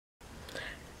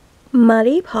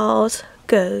Muddy Paws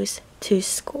Goes to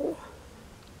School.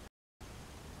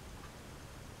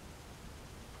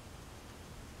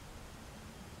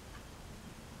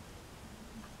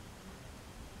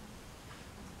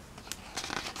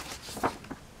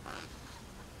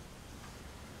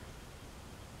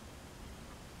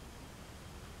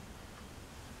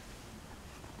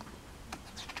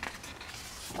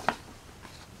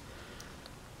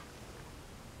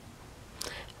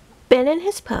 Ben and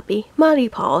his puppy, Muddy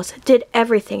Paws, did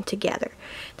everything together.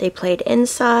 They played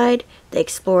inside, they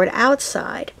explored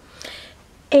outside,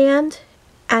 and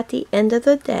at the end of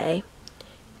the day,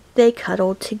 they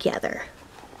cuddled together.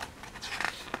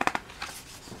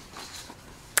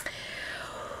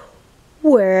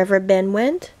 Wherever Ben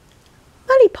went,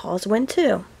 Muddy Paws went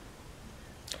too.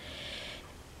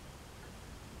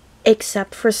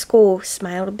 Except for school,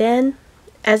 smiled Ben,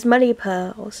 as Muddy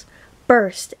Paws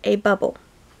burst a bubble.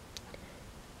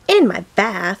 In my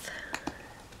bath.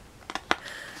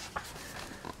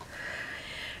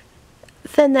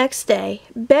 The next day,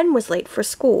 Ben was late for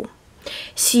school.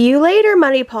 "See you later,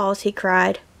 Muddy Paws," he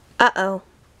cried. Uh-oh.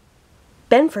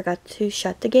 Ben forgot to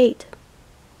shut the gate.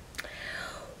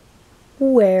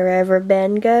 Wherever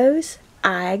Ben goes,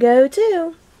 I go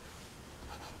too.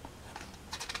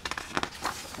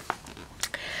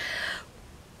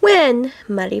 When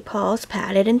Muddy Paws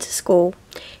padded into school,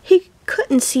 he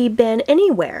couldn't see Ben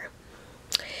anywhere.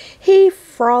 He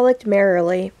frolicked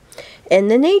merrily in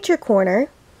the nature corner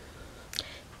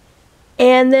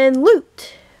and then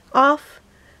looped off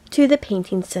to the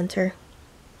painting center.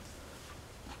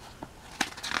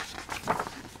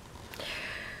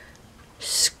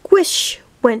 Squish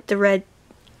went the red,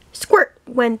 squirt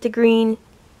went the green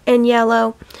and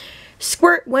yellow,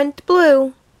 squirt went the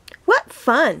blue. What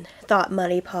fun, thought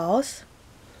Muddy Paws.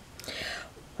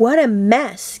 What a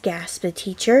mess, gasped the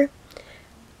teacher.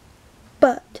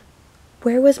 But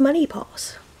where was Muddy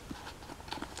Paws?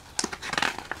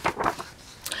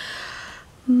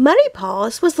 Muddy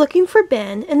Paws was looking for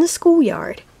Ben in the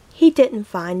schoolyard. He didn't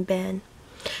find Ben,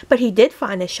 but he did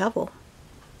find a shovel.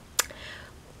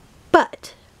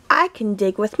 But I can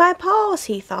dig with my paws,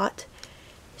 he thought.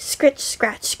 Scritch,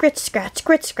 scratch, scritch, scratch,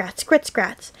 scritch, scratch, scritch,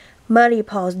 scratch. Muddy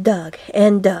Paws dug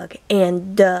and dug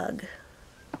and dug.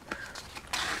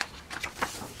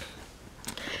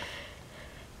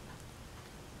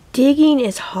 Digging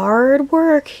is hard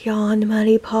work, yawned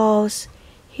Muddy Paws.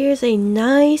 Here's a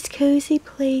nice cozy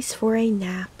place for a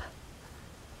nap.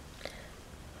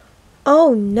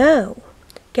 Oh no,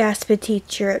 gasped the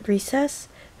teacher at recess.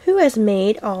 Who has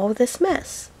made all this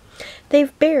mess?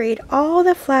 They've buried all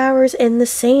the flowers in the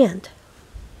sand.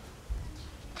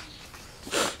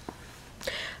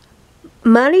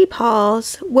 Muddy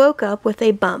Paws woke up with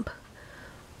a bump.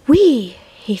 Whee,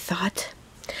 he thought.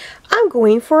 I'm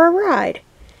going for a ride.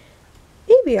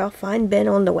 Maybe I'll find Ben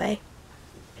on the way.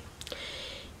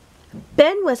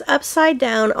 Ben was upside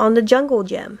down on the jungle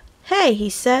gym. Hey, he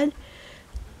said,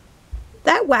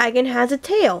 that wagon has a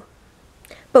tail.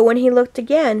 But when he looked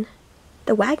again,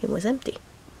 the wagon was empty.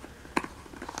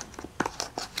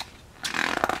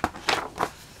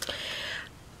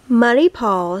 Muddy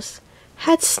Paws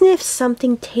had sniffed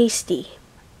something tasty.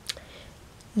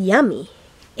 Yummy,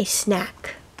 a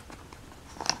snack.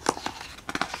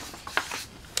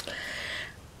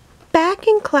 Back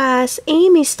in class,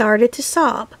 Amy started to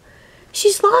sob.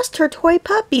 She's lost her toy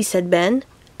puppy, said Ben.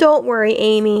 Don't worry,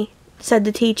 Amy, said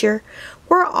the teacher.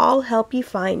 We'll all help you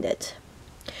find it.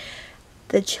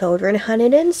 The children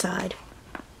hunted inside.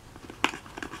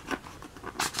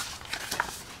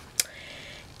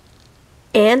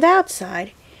 And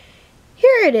outside.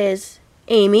 Here it is,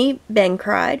 Amy, Ben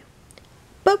cried.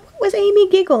 But what was Amy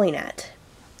giggling at?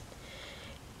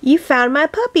 You found my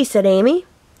puppy, said Amy.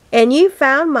 And you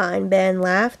found mine, Ben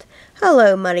laughed.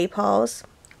 Hello, Muddy Paws.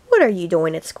 What are you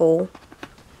doing at school?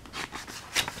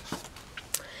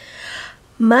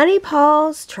 Muddy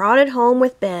Paws trotted home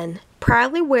with Ben,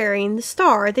 proudly wearing the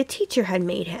star the teacher had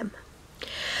made him.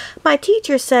 My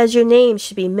teacher says your name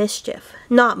should be Mischief,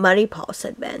 not Muddy Paws,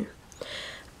 said Ben.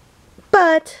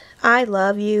 But I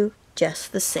love you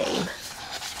just the same.